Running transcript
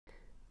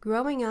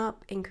Growing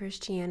up in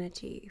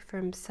Christianity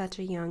from such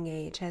a young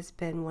age has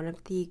been one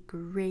of the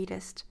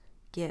greatest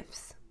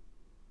gifts.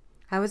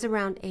 I was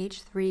around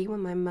age 3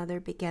 when my mother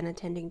began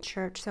attending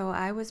church, so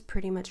I was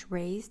pretty much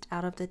raised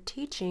out of the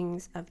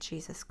teachings of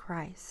Jesus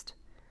Christ.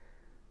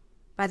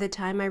 By the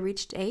time I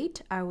reached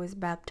 8, I was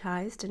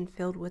baptized and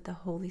filled with the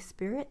Holy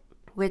Spirit,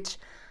 which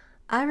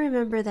I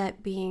remember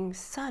that being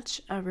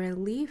such a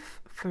relief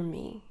for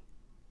me,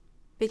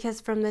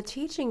 because from the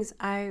teachings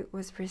I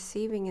was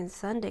receiving in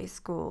Sunday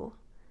school,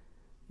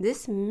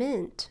 this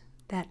meant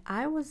that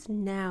I was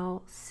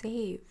now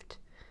saved,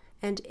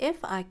 and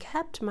if I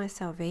kept my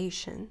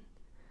salvation,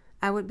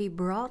 I would be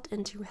brought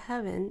into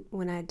heaven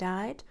when I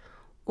died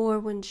or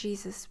when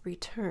Jesus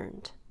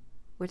returned,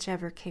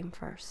 whichever came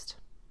first.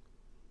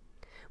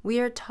 We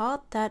are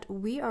taught that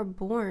we are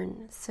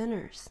born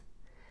sinners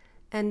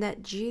and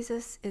that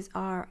Jesus is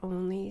our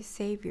only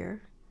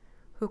Savior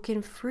who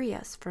can free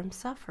us from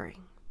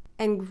suffering.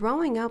 And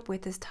growing up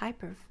with this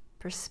type of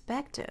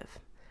perspective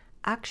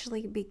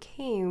actually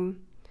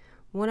became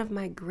one of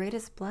my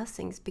greatest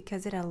blessings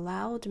because it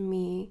allowed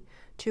me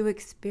to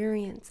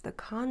experience the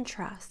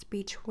contrast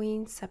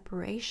between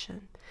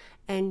separation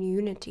and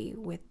unity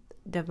with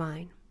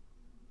divine.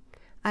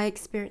 I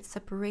experienced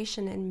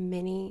separation in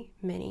many,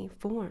 many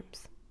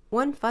forms.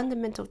 One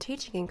fundamental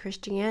teaching in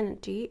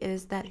Christianity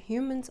is that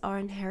humans are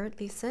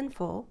inherently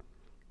sinful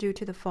due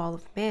to the fall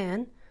of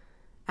man,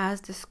 as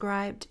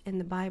described in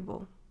the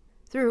Bible.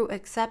 Through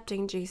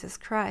accepting Jesus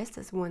Christ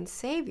as one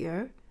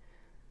Savior,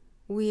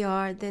 we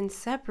are then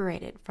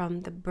separated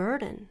from the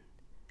burden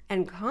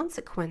and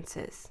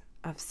consequences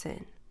of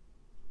sin,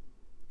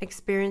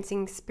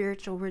 experiencing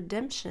spiritual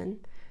redemption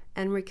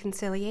and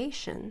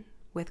reconciliation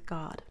with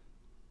God.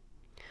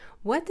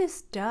 What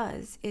this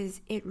does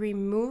is it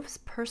removes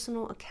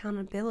personal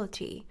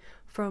accountability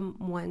from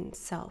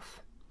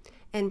oneself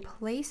and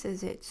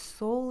places it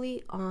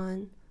solely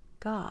on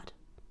God,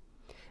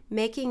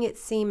 making it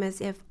seem as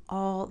if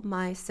all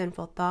my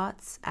sinful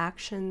thoughts,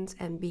 actions,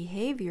 and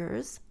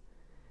behaviors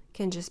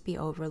can just be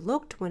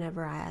overlooked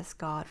whenever I ask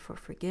God for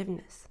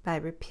forgiveness by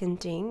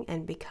repenting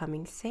and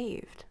becoming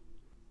saved.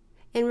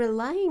 In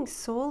relying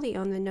solely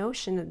on the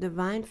notion of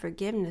divine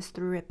forgiveness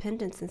through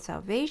repentance and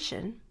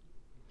salvation,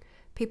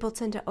 people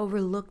tend to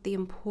overlook the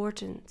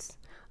importance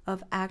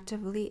of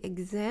actively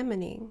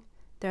examining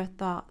their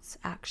thoughts,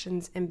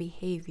 actions, and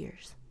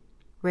behaviors,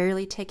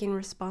 rarely taking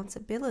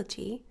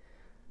responsibility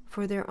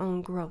for their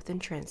own growth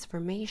and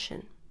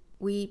transformation.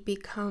 We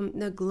become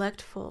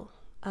neglectful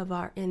of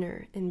our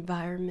inner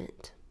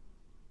environment.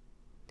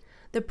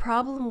 The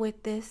problem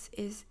with this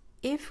is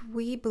if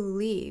we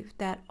believe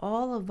that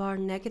all of our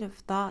negative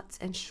thoughts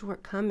and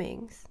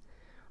shortcomings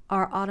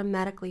are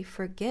automatically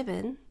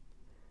forgiven,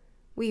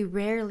 we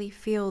rarely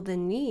feel the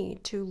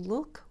need to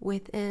look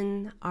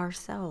within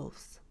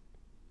ourselves.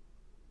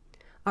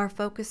 Our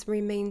focus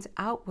remains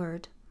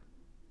outward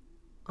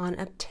on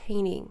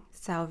obtaining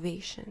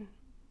salvation.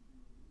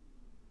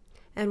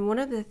 And one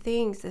of the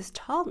things this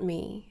taught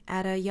me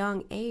at a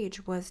young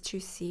age was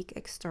to seek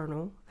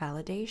external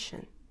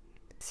validation.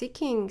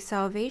 Seeking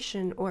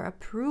salvation or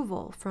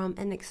approval from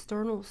an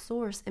external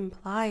source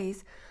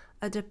implies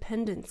a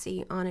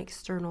dependency on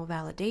external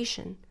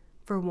validation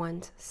for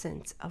one's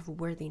sense of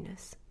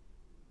worthiness.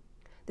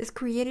 This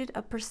created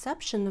a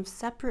perception of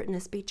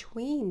separateness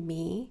between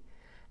me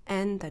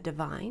and the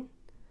divine,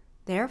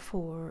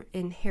 therefore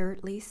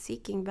inherently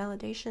seeking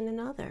validation in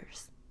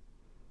others.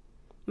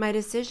 My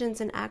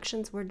decisions and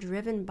actions were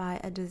driven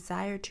by a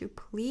desire to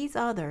please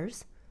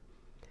others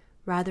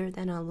rather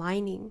than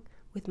aligning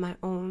with my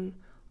own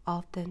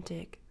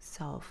authentic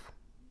self.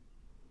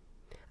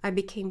 I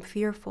became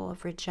fearful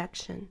of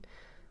rejection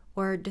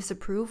or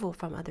disapproval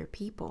from other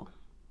people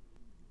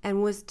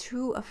and was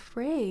too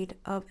afraid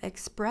of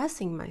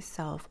expressing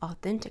myself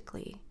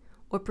authentically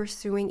or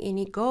pursuing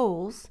any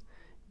goals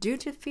due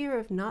to fear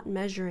of not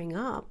measuring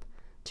up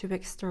to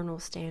external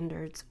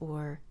standards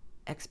or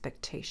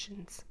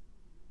expectations.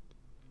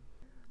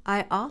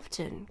 I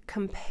often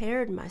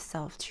compared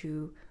myself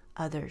to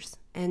others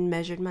and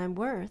measured my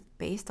worth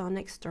based on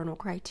external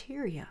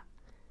criteria.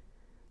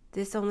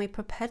 This only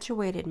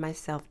perpetuated my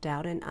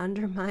self-doubt and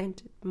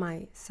undermined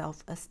my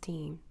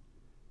self-esteem.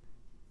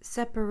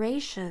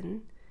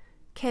 Separation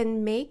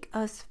can make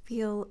us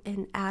feel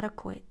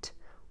inadequate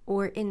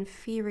or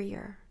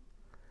inferior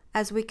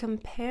as we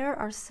compare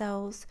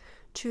ourselves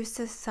to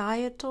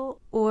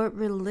societal or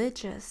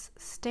religious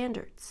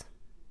standards.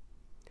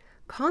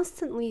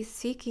 Constantly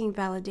seeking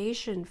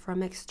validation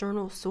from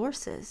external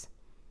sources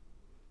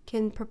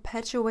can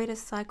perpetuate a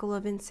cycle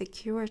of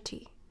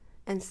insecurity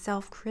and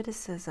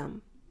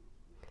self-criticism.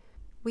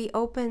 We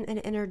open an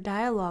inner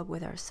dialogue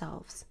with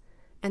ourselves,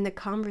 and the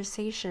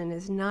conversation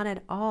is not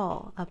at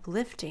all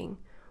uplifting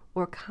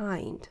or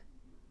kind.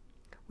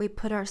 We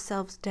put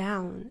ourselves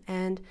down,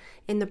 and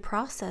in the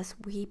process,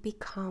 we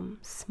become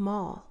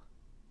small.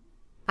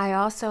 I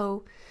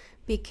also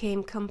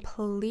became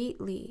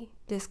completely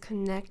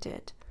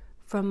disconnected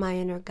from my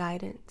inner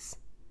guidance,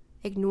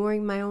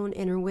 ignoring my own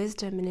inner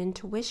wisdom and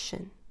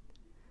intuition.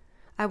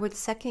 I would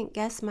second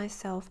guess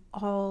myself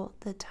all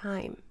the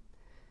time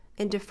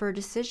and defer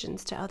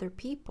decisions to other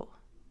people.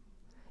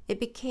 It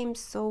became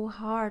so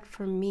hard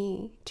for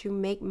me to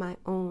make my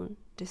own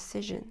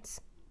decisions.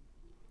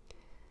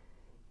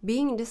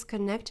 Being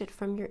disconnected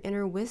from your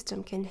inner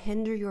wisdom can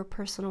hinder your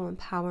personal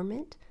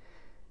empowerment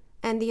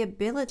and the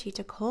ability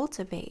to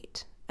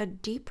cultivate a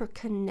deeper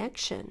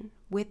connection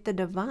with the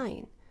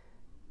divine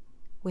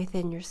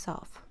within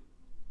yourself.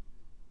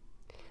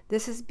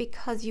 This is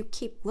because you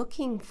keep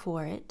looking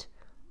for it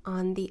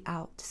on the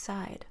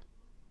outside.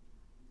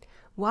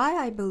 Why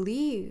I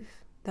believe,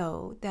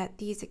 though, that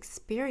these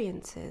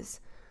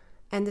experiences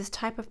and this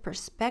type of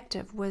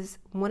perspective was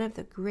one of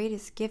the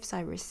greatest gifts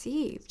I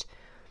received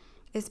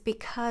is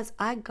because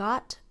I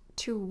got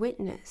to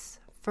witness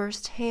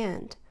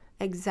firsthand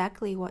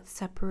exactly what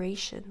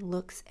separation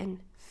looks and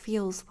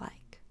feels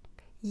like.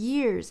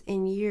 Years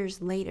and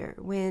years later,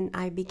 when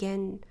I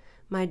began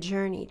my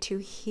journey to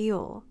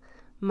heal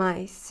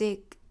my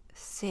sick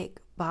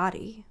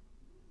body,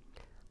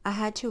 I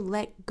had to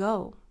let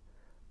go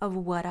of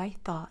what I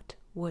thought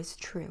was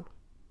true.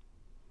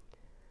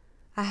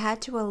 I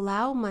had to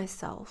allow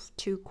myself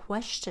to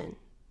question,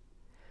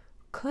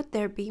 could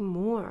there be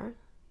more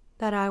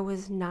that I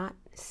was not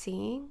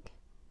seeing?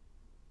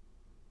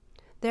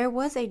 There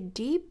was a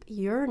deep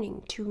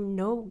yearning to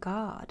know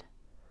God,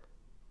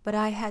 but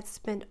I had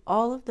spent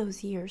all of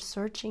those years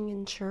searching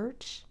in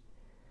church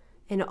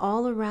and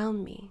all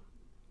around me,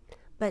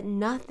 but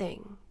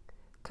nothing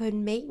could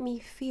make me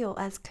feel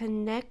as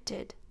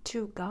connected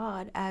to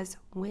God as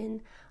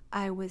when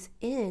I was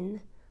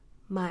in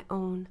my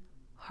own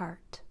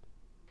heart.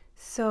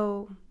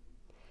 So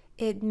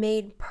it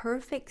made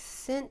perfect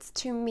sense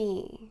to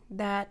me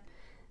that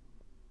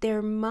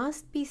there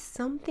must be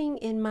something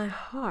in my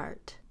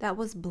heart that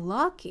was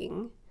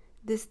blocking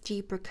this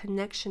deeper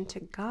connection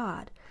to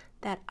God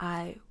that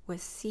I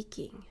was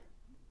seeking.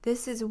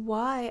 This is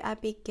why I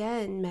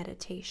began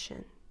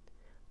meditation.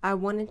 I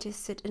wanted to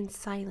sit in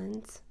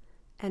silence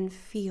and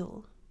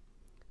feel,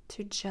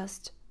 to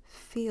just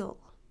feel.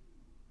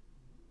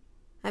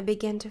 I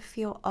began to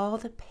feel all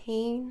the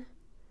pain,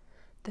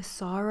 the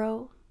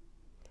sorrow,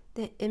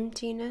 the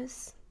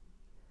emptiness,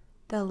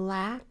 the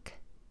lack,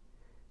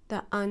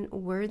 the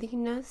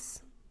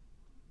unworthiness,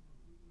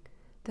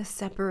 the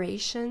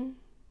separation.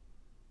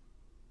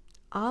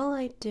 All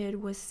I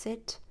did was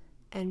sit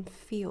and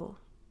feel.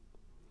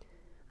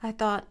 I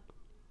thought,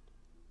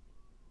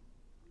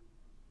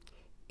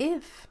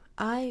 if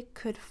I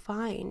could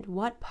find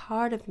what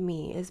part of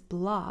me is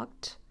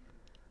blocked,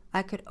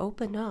 I could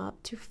open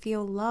up to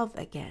feel love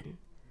again,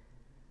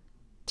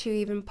 to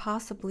even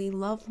possibly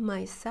love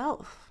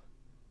myself.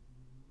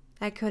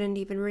 I couldn't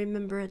even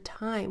remember a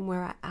time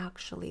where I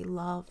actually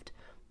loved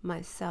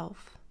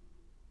myself.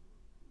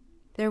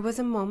 There was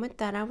a moment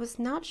that I was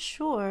not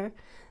sure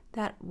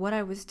that what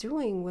I was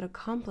doing would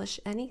accomplish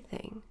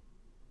anything,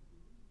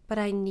 but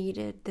I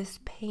needed this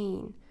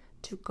pain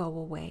to go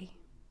away.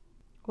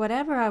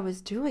 Whatever I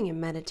was doing in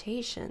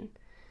meditation,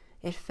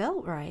 it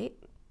felt right,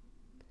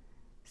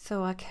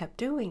 so I kept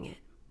doing it.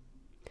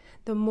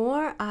 The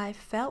more I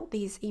felt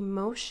these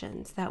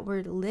emotions that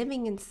were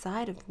living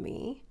inside of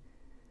me,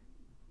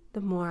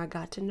 the more I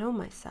got to know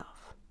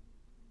myself.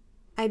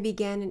 I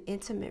began an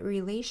intimate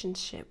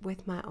relationship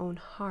with my own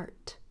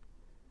heart.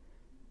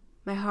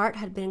 My heart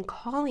had been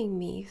calling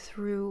me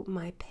through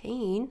my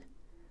pain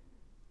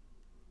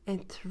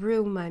and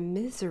through my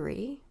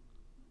misery,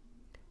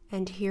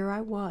 and here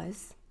I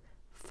was,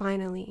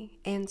 finally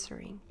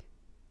answering.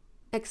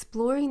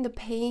 Exploring the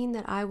pain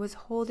that I was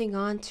holding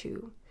on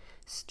to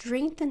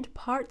strengthened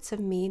parts of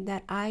me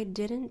that I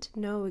didn't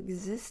know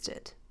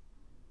existed.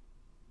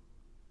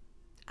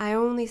 I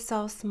only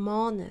saw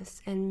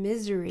smallness and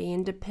misery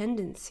and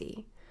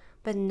dependency,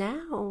 but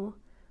now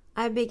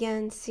I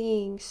began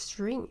seeing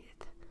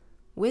strength,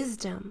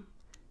 wisdom,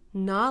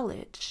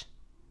 knowledge,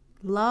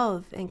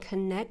 love, and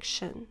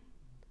connection.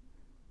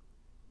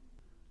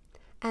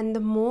 And the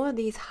more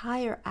these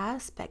higher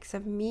aspects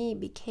of me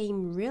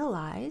became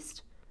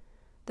realized,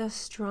 the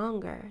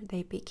stronger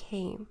they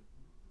became.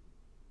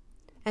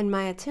 And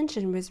my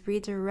attention was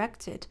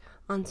redirected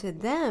onto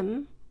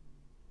them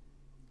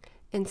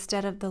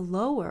instead of the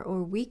lower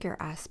or weaker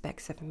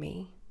aspects of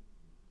me.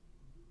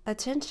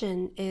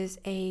 Attention is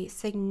a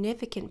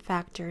significant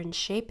factor in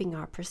shaping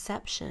our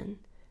perception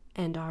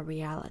and our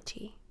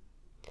reality.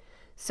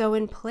 So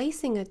in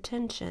placing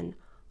attention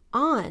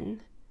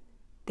on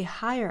the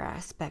higher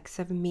aspects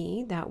of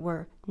me that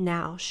were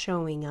now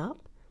showing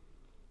up,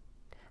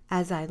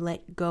 as I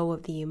let go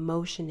of the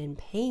emotion and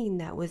pain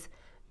that was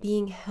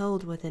being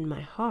held within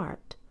my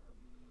heart,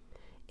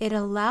 it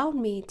allowed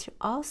me to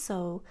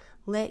also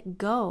let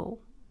go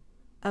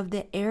of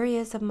the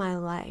areas of my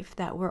life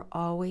that were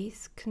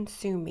always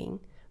consuming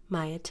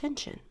my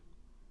attention.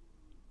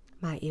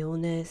 My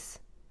illness,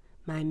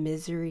 my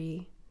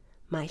misery,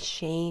 my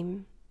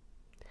shame,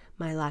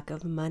 my lack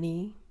of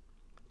money,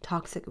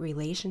 toxic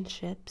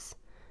relationships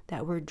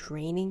that were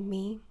draining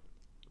me,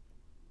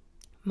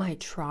 my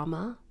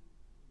trauma.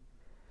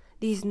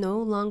 These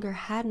no longer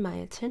had my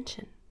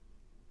attention.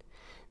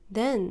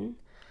 Then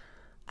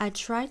I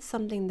tried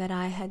something that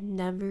I had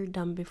never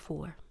done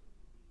before.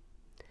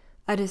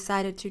 I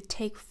decided to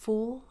take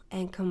full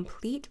and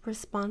complete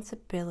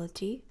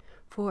responsibility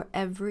for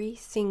every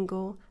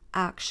single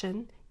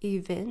action,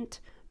 event,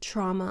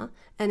 trauma,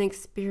 and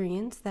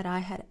experience that I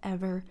had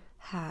ever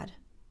had.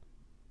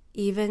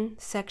 Even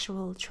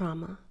sexual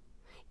trauma,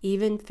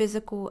 even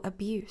physical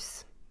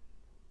abuse,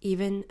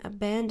 even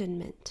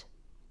abandonment,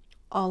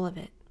 all of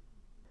it.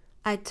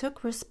 I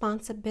took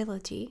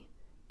responsibility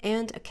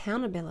and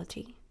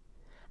accountability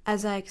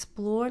as I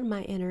explored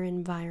my inner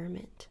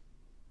environment.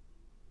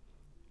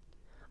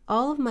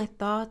 All of my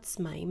thoughts,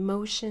 my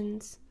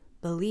emotions,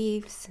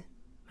 beliefs,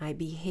 my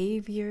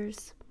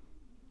behaviors,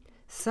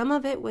 some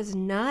of it was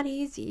not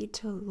easy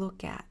to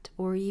look at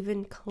or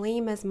even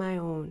claim as my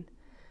own,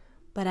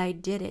 but I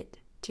did it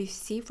to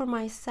see for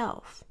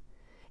myself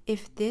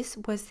if this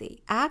was the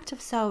act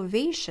of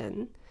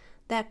salvation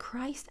that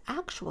Christ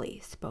actually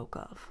spoke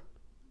of,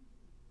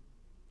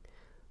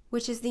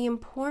 which is the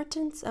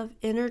importance of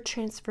inner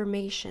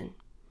transformation,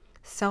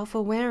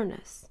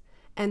 self-awareness,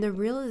 and the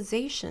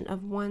realization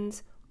of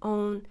one's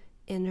own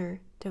inner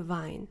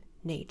divine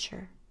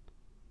nature.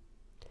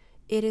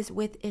 It is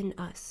within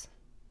us,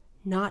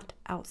 not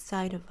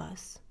outside of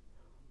us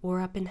or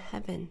up in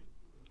heaven.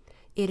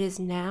 It is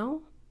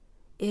now,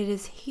 it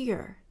is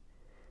here,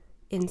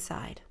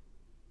 inside.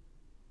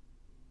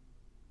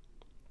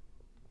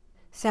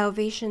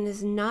 Salvation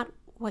is not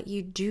what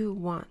you do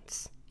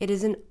once. It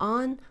is an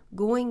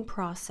ongoing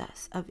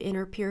process of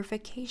inner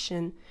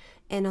purification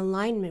and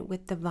alignment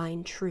with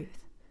divine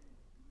truth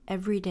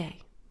every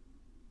day.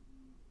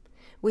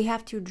 We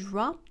have to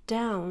drop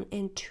down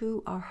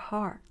into our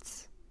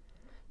hearts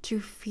to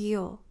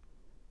feel,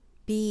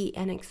 be,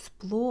 and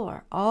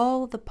explore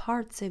all the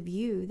parts of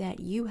you that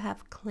you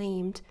have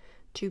claimed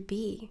to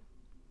be.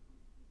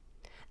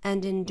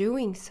 And in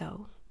doing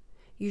so,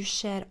 you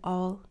shed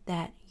all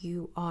that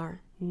you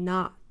are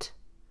not,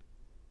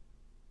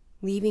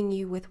 leaving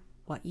you with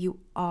what you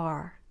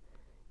are.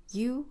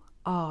 You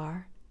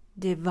are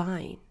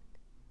divine.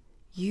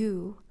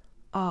 You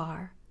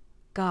are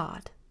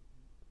God.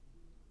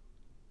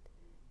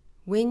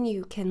 When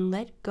you can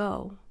let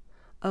go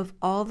of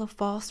all the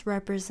false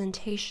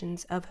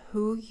representations of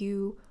who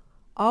you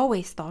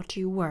always thought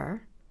you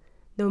were,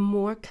 the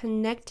more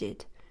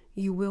connected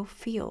you will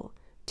feel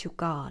to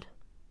God.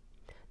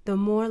 The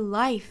more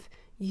life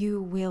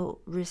you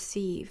will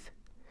receive,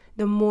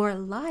 the more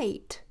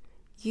light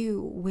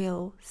you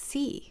will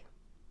see.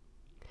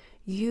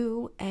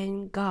 You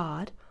and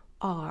God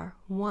are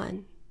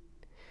one,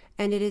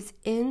 and it is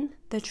in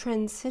the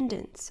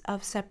transcendence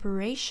of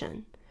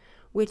separation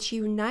which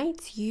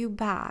unites you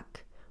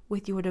back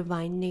with your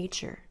divine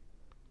nature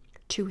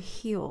to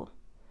heal,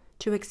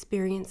 to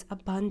experience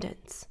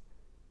abundance,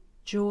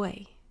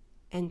 joy,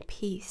 and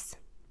peace.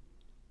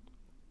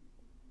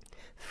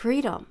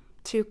 Freedom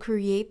to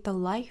create the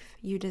life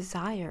you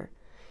desire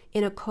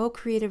in a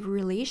co-creative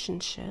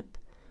relationship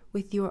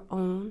with your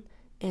own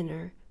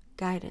inner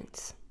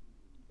guidance.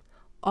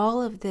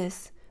 All of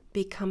this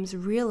becomes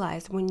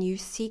realized when you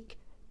seek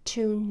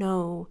to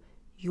know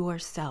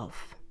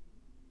yourself.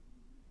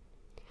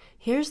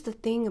 Here's the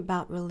thing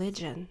about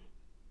religion.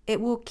 It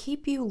will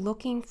keep you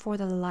looking for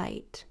the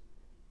light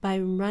by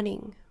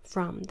running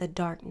from the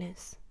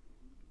darkness.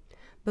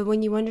 But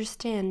when you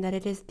understand that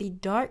it is the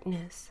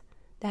darkness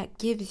that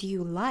gives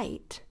you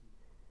light,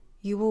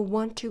 you will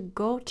want to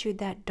go to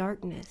that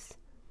darkness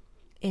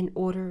in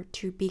order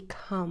to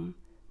become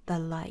the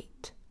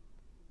light.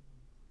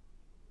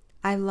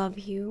 I love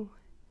you,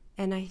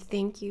 and I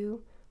thank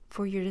you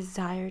for your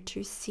desire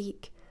to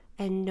seek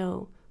and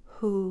know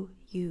who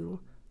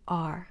you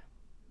are.